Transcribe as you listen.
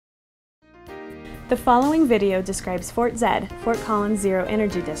The following video describes FortZed, Fort Collins Zero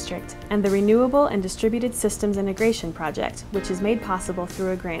Energy District, and the Renewable and Distributed Systems Integration Project, which is made possible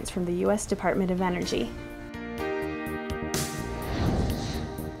through a grant from the U.S. Department of Energy.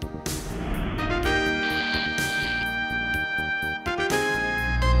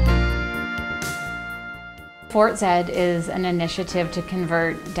 FortZed is an initiative to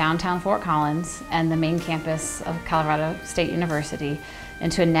convert downtown Fort Collins and the main campus of Colorado State University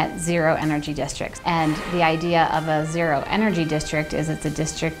into a net zero energy district. And the idea of a zero energy district is it's a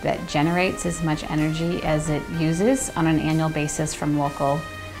district that generates as much energy as it uses on an annual basis from local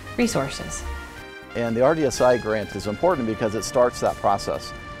resources. And the RDSI grant is important because it starts that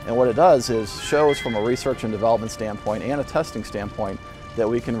process. And what it does is shows from a research and development standpoint and a testing standpoint that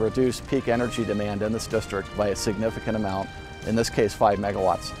we can reduce peak energy demand in this district by a significant amount, in this case 5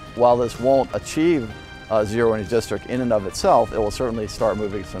 megawatts. While this won't achieve a zero energy district in and of itself, it will certainly start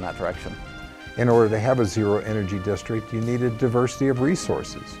moving us in that direction. In order to have a zero energy district, you need a diversity of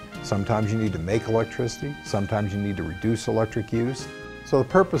resources. Sometimes you need to make electricity, sometimes you need to reduce electric use. So the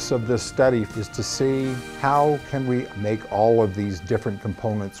purpose of this study is to see how can we make all of these different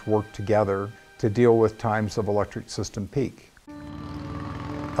components work together to deal with times of electric system peak.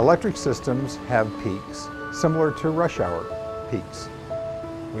 Electric systems have peaks similar to rush hour peaks.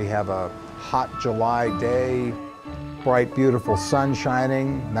 We have a hot July day, bright, beautiful sun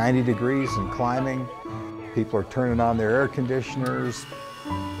shining, 90 degrees and climbing. People are turning on their air conditioners,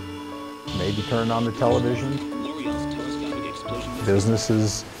 maybe turning on the television.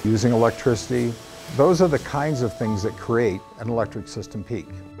 Businesses using electricity. Those are the kinds of things that create an electric system peak.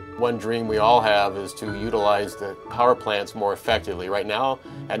 One dream we all have is to utilize the power plants more effectively. Right now,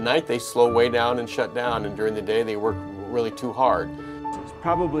 at night they slow way down and shut down, and during the day they work really too hard. It's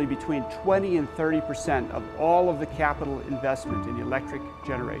probably between 20 and 30% of all of the capital investment in electric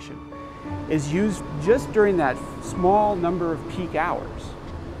generation is used just during that small number of peak hours.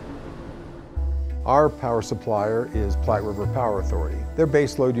 Our power supplier is Platte River Power Authority. Their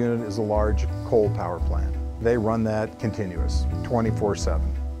base load unit is a large coal power plant. They run that continuous, 24/7.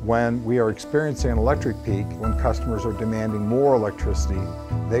 When we are experiencing an electric peak, when customers are demanding more electricity,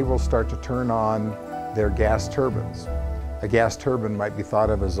 they will start to turn on their gas turbines. A gas turbine might be thought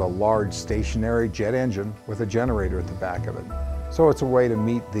of as a large stationary jet engine with a generator at the back of it. So it's a way to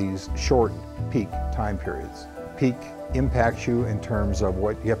meet these short peak time periods. Peak impacts you in terms of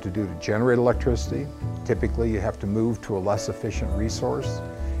what you have to do to generate electricity. Typically, you have to move to a less efficient resource.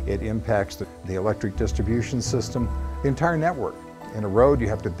 It impacts the electric distribution system, the entire network. In a road, you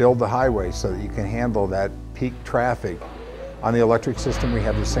have to build the highway so that you can handle that peak traffic. On the electric system, we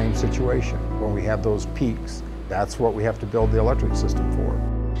have the same situation. When we have those peaks, that's what we have to build the electric system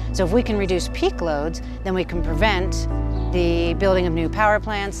for. So if we can reduce peak loads, then we can prevent the building of new power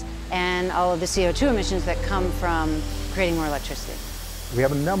plants and all of the CO2 emissions that come from creating more electricity. We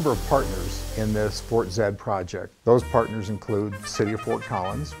have a number of partners in this FortZed project. Those partners include the City of Fort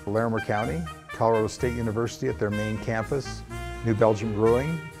Collins, Larimer County, Colorado State University at their main campus, New Belgium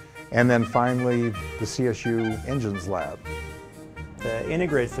Brewing, and then finally the CSU Engines Lab. The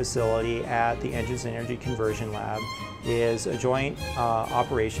integrated facility at the Engines and Energy Conversion Lab is a joint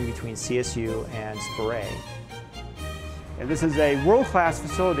operation between CSU and SPRE. And this is a world-class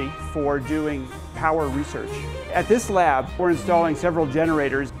facility for doing power research. At this lab, we're installing several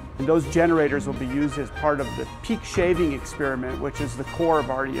generators, and those generators will be used as part of the peak shaving experiment, which is the core of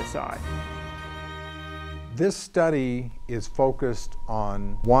RDSI. This study is focused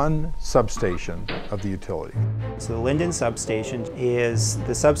on one substation of the utility. So the Linden substation is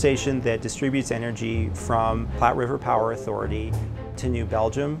the substation that distributes energy from Platte River Power Authority to New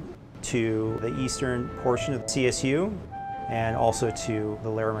Belgium, to the eastern portion of CSU, and also to the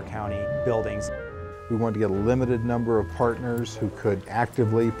Larimer County buildings. We wanted to get a limited number of partners who could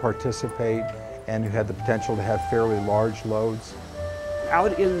actively participate and who had the potential to have fairly large loads.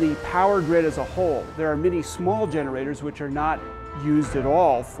 Out in the power grid as a whole, there are many small generators which are not used at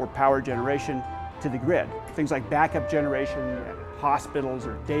all for power generation to the grid. Things like backup generation at hospitals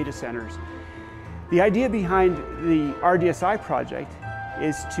or data centers. The idea behind the RDSI project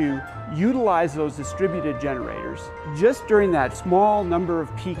is to utilize those distributed generators just during that small number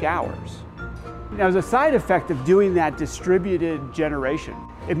of peak hours. Now, as a side effect of doing that distributed generation,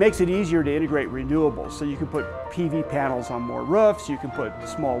 it makes it easier to integrate renewables. So you can put PV panels on more roofs, you can put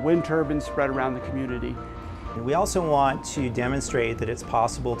small wind turbines spread around the community. We also want to demonstrate that it's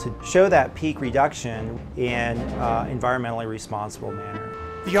possible to show that peak reduction in an environmentally responsible manner.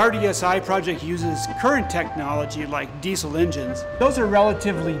 The RDSI project uses current technology like diesel engines. Those are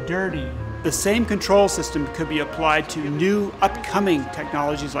relatively dirty The same control system could be applied to new upcoming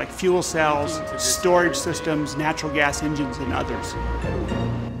technologies like fuel cells, storage systems, natural gas engines, and others.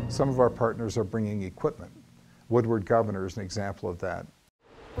 Some of our partners are bringing equipment. Woodward Governor is an example of that.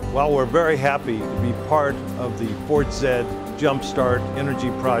 Well, we're very happy to be part of the FortZed Jumpstart energy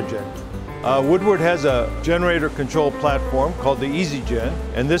project. Woodward has a generator control platform called the EasyGen,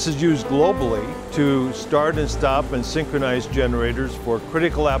 and this is used globally to start and stop and synchronize generators for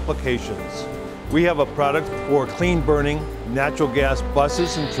critical applications. We have a product for clean burning natural gas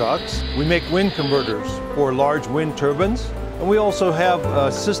buses and trucks. We make wind converters for large wind turbines, and we also have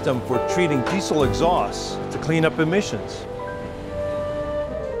a system for treating diesel exhausts to clean up emissions.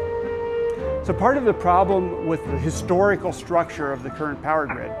 So part of the problem with the historical structure of the current power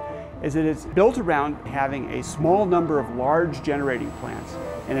grid is that it's built around having a small number of large generating plants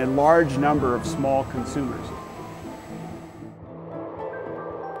and a large number of small consumers.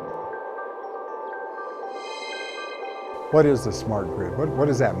 What is the smart grid? What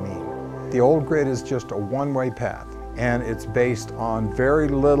does that mean? The old grid is just a one-way path, and it's based on very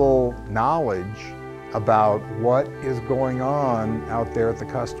little knowledge about what is going on out there at the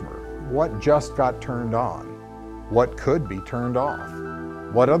customer. What just got turned on? What could be turned off?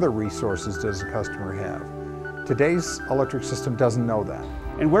 What other resources does the customer have? Today's electric system doesn't know that.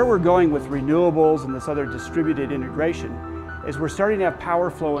 And where we're going with renewables and this other distributed integration is we're starting to have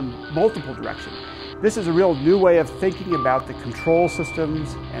power flow in multiple directions. This is a real new way of thinking about the control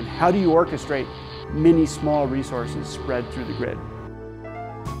systems and how do you orchestrate many small resources spread through the grid.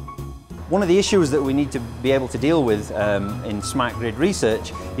 One of the issues that we need to be able to deal with in smart grid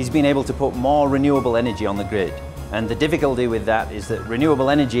research is being able to put more renewable energy on the grid. And the difficulty with that is that renewable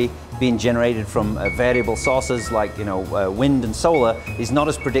energy being generated from variable sources like wind and solar is not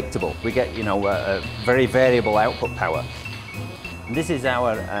as predictable. We get a very variable output power. And this is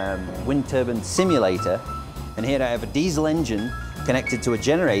our wind turbine simulator, and here I have a diesel engine connected to a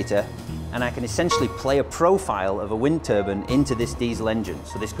generator, and I can essentially play a profile of a wind turbine into this diesel engine.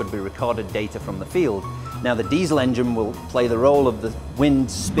 So this could be recorded data from the field. Now the diesel engine will play the role of the wind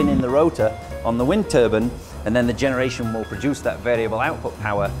spinning the rotor on the wind turbine, and then the generation will produce that variable output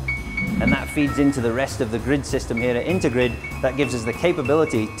power, and that feeds into the rest of the grid system here at Intergrid. That gives us the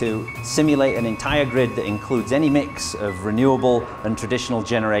capability to simulate an entire grid that includes any mix of renewable and traditional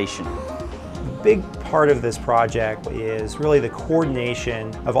generation. A big part of this project is really the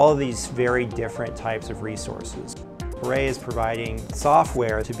coordination of all of these very different types of resources. Array is providing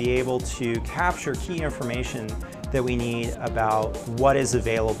software to be able to capture key information that we need about what is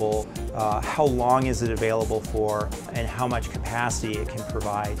available, how long is it available for, and how much capacity it can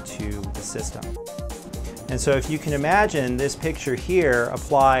provide to the system. And so if you can imagine this picture here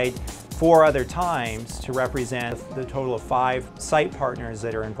applied 4 other times to represent the total of 5 site partners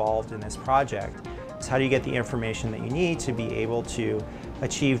that are involved in this project, is how do you get the information that you need to be able to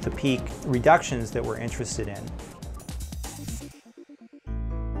achieve the peak reductions that we're interested in.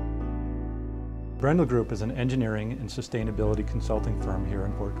 Brendel Group is an engineering and sustainability consulting firm here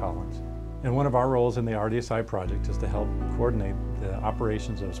in Fort Collins. And one of our roles in the RDSI project is to help coordinate the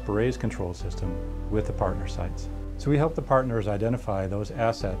operations of Array's control system with the partner sites. So we help the partners identify those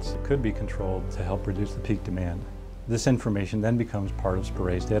assets that could be controlled to help reduce the peak demand. This information then becomes part of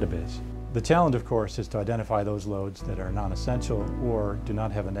Array's database. The challenge, of course, is to identify those loads that are non-essential or do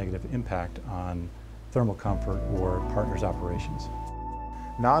not have a negative impact on thermal comfort or partners' operations.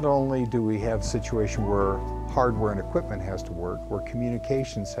 Not only do we have a situation where hardware and equipment has to work, where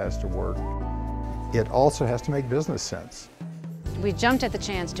communications has to work, it also has to make business sense. We jumped at the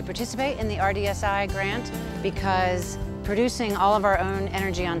chance to participate in the RDSI grant because producing all of our own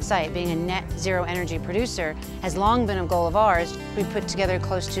energy on site, being a net zero energy producer, has long been a goal of ours. We put together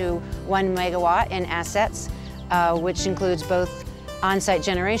close to 1 megawatt in assets, which includes both on-site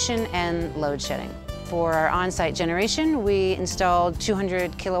generation and load shedding. For our on-site generation, we installed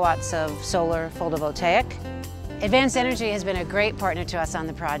 200 kilowatts of solar photovoltaic. Advanced Energy has been a great partner to us on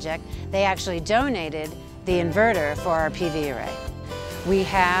the project. They actually donated the inverter for our PV array. We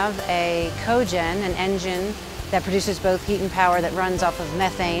have a cogen, an engine that produces both heat and power that runs off of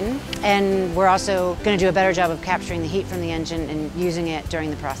methane, and we're also going to do a better job of capturing the heat from the engine and using it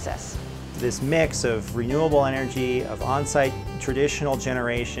during the process. This mix of renewable energy, of on-site traditional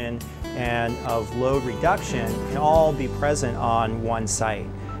generation, and of load reduction can all be present on one site.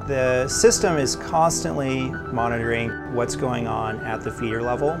 The system is constantly monitoring what's going on at the feeder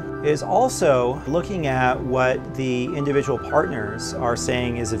level. It is also looking at what the individual partners are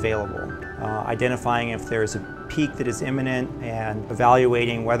saying is available, identifying if there's a peak that is imminent and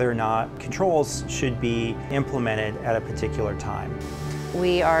evaluating whether or not controls should be implemented at a particular time.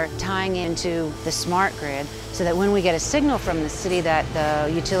 we are tying into the smart grid so that when we get a signal from the city that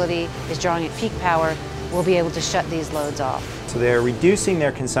the utility is drawing at peak power, we'll be able to shut these loads off. So they're reducing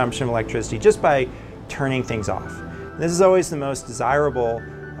their consumption of electricity just by turning things off. This is always the most desirable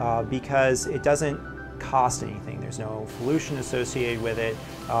because it doesn't cost anything. There's no pollution associated with it.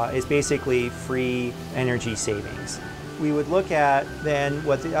 It's basically free energy savings. We would look at then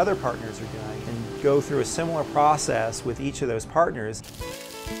what the other partners are doing and go through a similar process with each of those partners.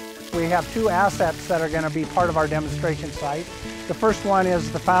 We have two assets that are going to be part of our demonstration site. The first one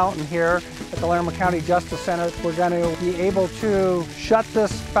is the fountain here at the Larimer County Justice Center. We're going to be able to shut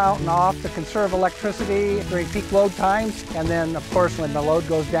this fountain off to conserve electricity during peak load times, and then of course when the load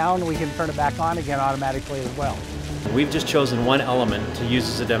goes down we can turn it back on again automatically as well. We've just chosen one element to use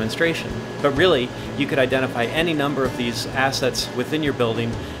as a demonstration, but really you could identify any number of these assets within your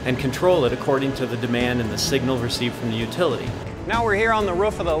building and control it according to the demand and the signal received from the utility. Now we're here on the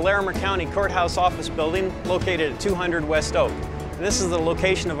roof of the Larimer County Courthouse office building located at 200 West Oak. This is the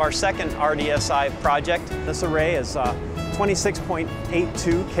location of our second RDSI project. This array is 26.82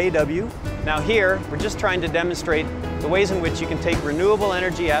 kW. Now here, we're just trying to demonstrate the ways in which you can take renewable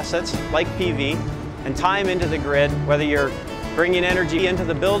energy assets like PV and tie them into the grid, whether you're bringing energy into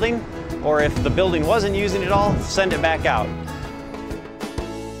the building or if the building wasn't using it all, send it back out.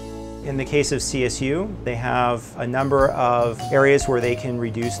 In the case of CSU, they have a number of areas where they can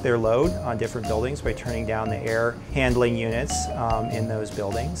reduce their load on different buildings by turning down the air handling units in those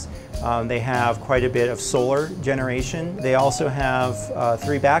buildings. They have quite a bit of solar generation. They also have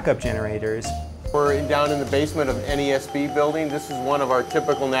 3 backup generators. We're down in the basement of NESB building. This is one of our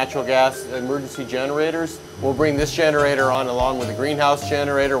typical natural gas emergency generators. We'll bring this generator on along with the greenhouse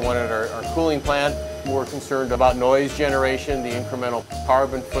generator, one at our cooling plant. We're concerned about noise generation, the incremental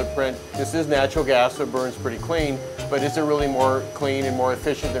carbon footprint. This is natural gas, so it burns pretty clean, but is it really more clean and more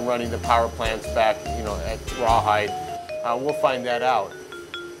efficient than running the power plants back, at rawhide? We'll find that out.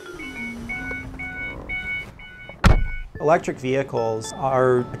 Electric vehicles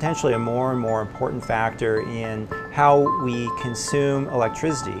are potentially a more and more important factor in how we consume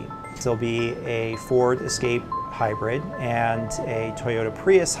electricity. There'll be a Ford Escape hybrid and a Toyota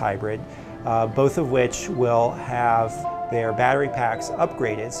Prius hybrid, both of which will have their battery packs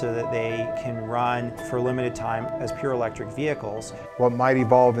upgraded so that they can run for a limited time as pure electric vehicles. What might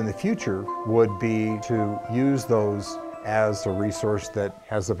evolve in the future would be to use those as a resource that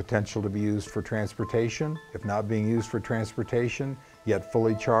has the potential to be used for transportation. If not being used for transportation, yet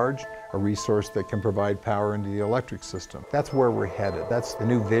fully charged, a resource that can provide power into the electric system. That's where we're headed. That's the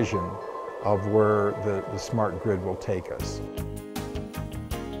new vision of where the smart grid will take us.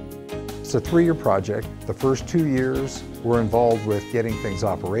 It's a 3-year project. The first 2 years we're involved with getting things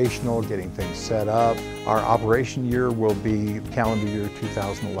operational, getting things set up. Our operation year will be calendar year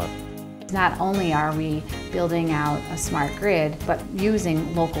 2011. Not only are we building out a smart grid, but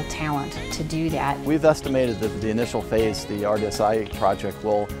using local talent to do that. We've estimated that the initial phase, the RDSI project,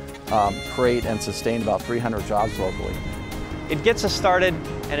 will create and sustain about 300 jobs locally. It gets us started,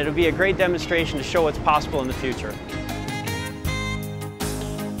 and it'll be a great demonstration to show what's possible in the future.